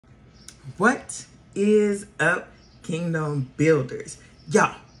What is up, Kingdom Builders?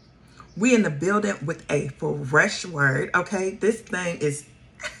 Y'all, we in the building with a fresh word, okay? This thing is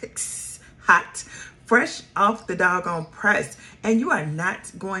hot, fresh off the doggone press, and you are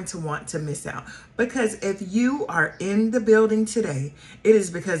not going to want to miss out, because if you are in the building today, it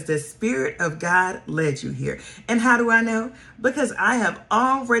is because the Spirit of God led you here. And how do I know? Because I have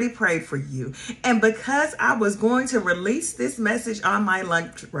already prayed for you, and because I was going to release this message on my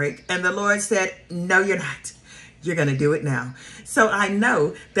lunch break, and the Lord said, no, you're not. You're going to do it now. So I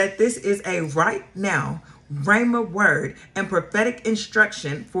know that this is a right now Rhema word and prophetic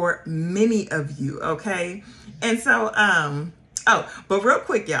instruction for many of you, okay? And so, but real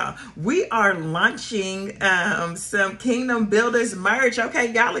quick, y'all, we are launching some Kingdom Builders merch,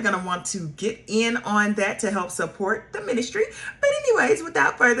 okay? Y'all are going to want to get in on that to help support the ministry. But anyways,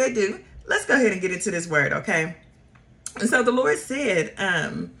 without further ado, let's go ahead and get into this word, okay? And so the Lord said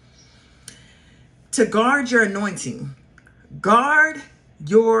to guard your anointing. Guard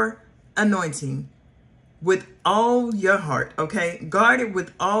your anointing with all your heart, okay? Guard it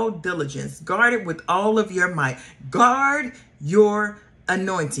with all diligence. Guard it with all of your might. Guard your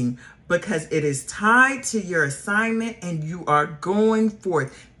anointing, because it is tied to your assignment and you are going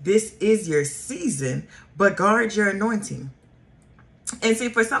forth. This is your season, but guard your anointing. And see,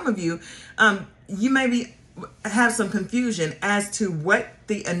 for some of you, you maybe have some confusion as to what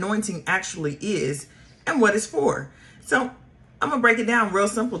the anointing actually is and what it's for. So I'm gonna break it down real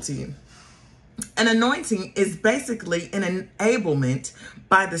simple to you. An anointing is basically an enablement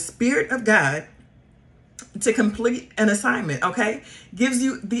by the Spirit of God to complete an assignment, okay? Gives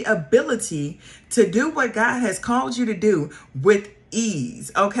you the ability to do what God has called you to do with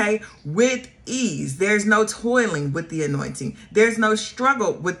ease, okay? With ease. There's no toiling with the anointing. There's no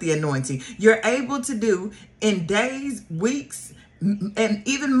struggle with the anointing. You're able to do in days, weeks, and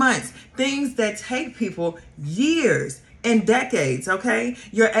even months, things that take people years and decades, okay?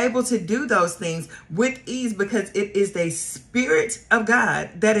 You're able to do those things with ease because it is the Spirit of God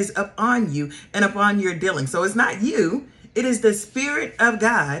that is upon you and upon your dealing. So it's not you. It is the Spirit of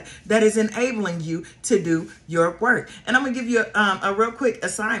God that is enabling you to do your work. And I'm going to give you a real quick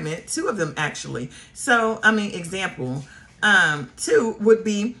assignment, two of them actually. So, example, two would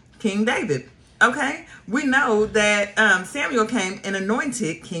be King David, okay? We know that Samuel came and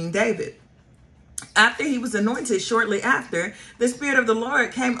anointed King David. After he was anointed, shortly after, the Spirit of the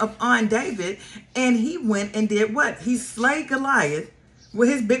Lord came upon David, and he went and did what? He slayed Goliath with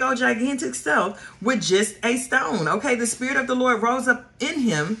his big old gigantic self with just a stone. Okay, the Spirit of the Lord rose up in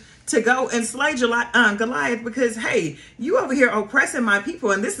him to go and slay Goliath, because, hey, you over here oppressing my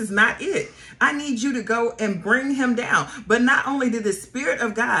people, and this is not it. I need you to go and bring him down. But not only did the Spirit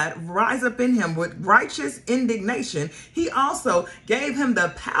of God rise up in him with righteous indignation, he also gave him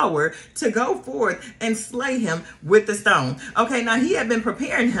the power to go forth and slay him with the stone. Okay, now he had been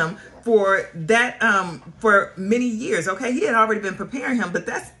preparing him for that for many years. Okay, he had already been preparing him, but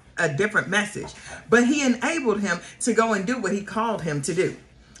that's a different message. But he enabled him to go and do what he called him to do.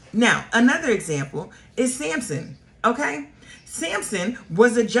 Now, another example is Samson, okay? Samson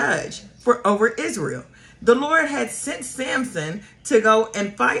was a judge over Israel. The Lord had sent Samson to go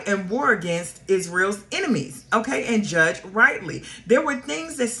and fight and war against Israel's enemies, okay, and judge rightly. There were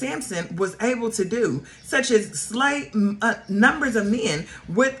things that Samson was able to do, such as slay numbers of men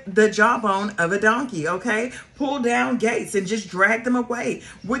with the jawbone of a donkey, okay, pull down gates and just drag them away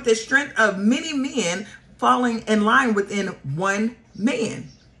with the strength of many men falling in line within one man.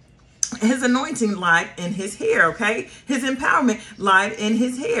 His anointing lied in his hair, okay? His empowerment lied in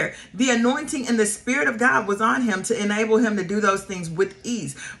his hair. The anointing and the Spirit of God was on him to enable him to do those things with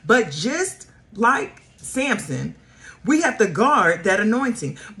ease. But just like Samson, we have to guard that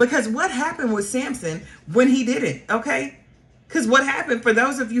anointing. Because what happened with Samson when he did it, okay? Because what happened, for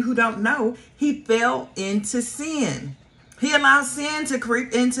those of you who don't know, he fell into sin. He allowed sin to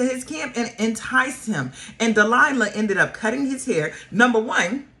creep into his camp and entice him. And Delilah ended up cutting his hair, number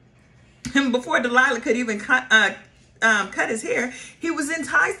one. And before Delilah could even cut his hair, he was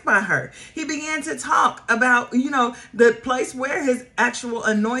enticed by her. He began to talk about, the place where his actual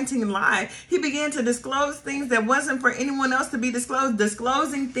anointing lied. He began to disclose things that wasn't for anyone else to be disclosed,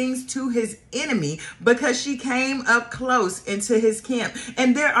 disclosing things to his enemy because she came up close into his camp.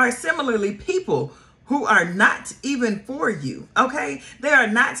 And there are similarly people who are not even for you, okay? They are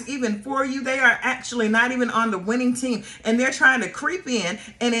not even for you. They are actually not even on the winning team, and they're trying to creep in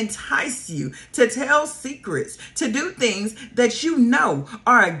and entice you to tell secrets, to do things that you know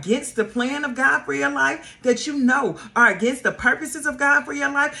are against the plan of God for your life, that you know are against the purposes of God for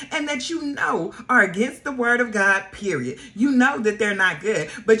your life, and that you know are against the word of God, period. You know that they're not good,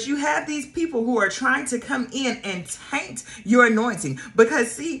 but you have these people who are trying to come in and taint your anointing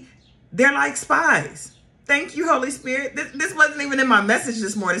because, see, they're like spies. Thank you, Holy Spirit. This wasn't even in my message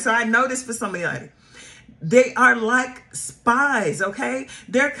this morning, so I know this for somebody. They are like spies, okay?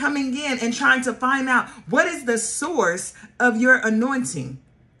 They're coming in and trying to find out what is the source of your anointing.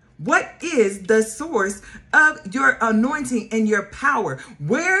 What is the source of your anointing and your power?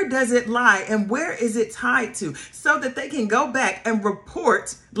 Where does it lie and where is it tied to? So that they can go back and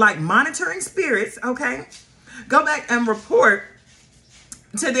report, like monitoring spirits, okay? Go back and report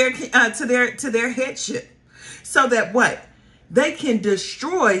to their headship, so that what? They can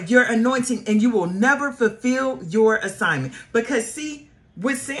destroy your anointing and you will never fulfill your assignment. Because see,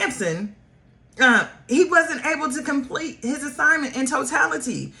 with Samson, he wasn't able to complete his assignment in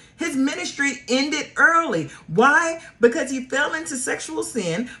totality. His ministry ended early. Why? Because he fell into sexual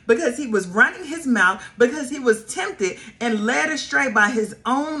sin, because he was running his mouth, because he was tempted and led astray by his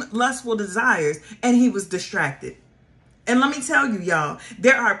own lustful desires, and he was distracted. And let me tell you, y'all,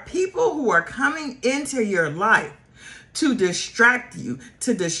 there are people who are coming into your life to distract you,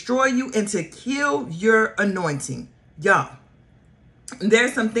 to destroy you, and to kill your anointing. Y'all,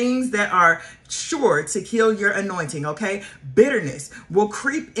 there's some things that are sure to kill your anointing, okay? Bitterness will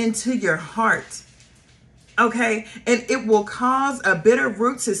creep into your heart, okay? And it will cause a bitter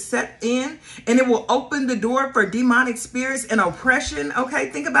root to set in, and it will open the door for demonic spirits and oppression, okay?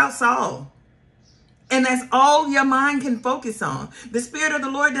 Think about Saul. And that's all your mind can focus on. The Spirit of the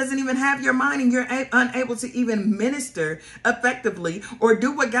Lord doesn't even have your mind, and you're unable to even minister effectively or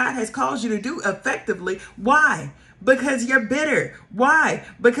do what God has called you to do effectively. Why? Because you're bitter. Why?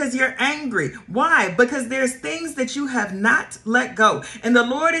 Because you're angry. Why? Because there's things that you have not let go. And the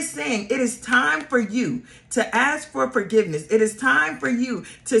Lord is saying it is time for you to ask for forgiveness. It is time for you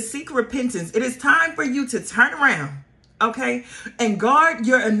to seek repentance. It is time for you to turn around. Okay, and guard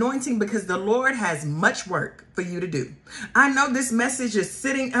your anointing, because the Lord has much work for you to do. I know this message is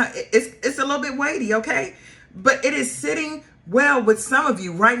sitting, it's a little bit weighty, okay? But it is sitting well with some of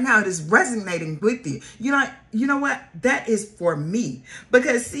you right now. It is resonating with you. You know what? That is for me.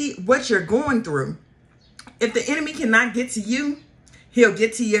 Because see, what you're going through, if the enemy cannot get to you, he'll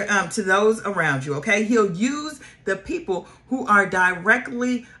get to your to those around you, okay? He'll use the people who are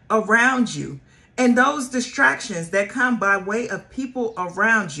directly around you. And those distractions that come by way of people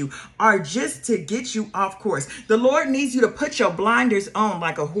around you are just to get you off course. The Lord needs you to put your blinders on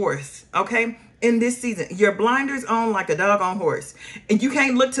like a horse, okay? In this season, your blinders on like a doggone horse. And you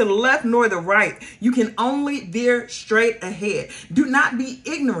can't look to the left nor the right. You can only veer straight ahead. Do not be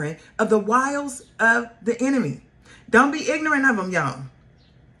ignorant of the wiles of the enemy. Don't be ignorant of them, y'all.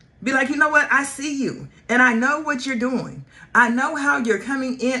 Be like, you know what? I see you and I know what you're doing. I know how you're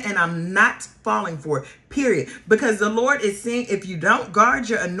coming in, and I'm not falling for it, period. Because the Lord is saying, if you don't guard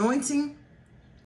your anointing,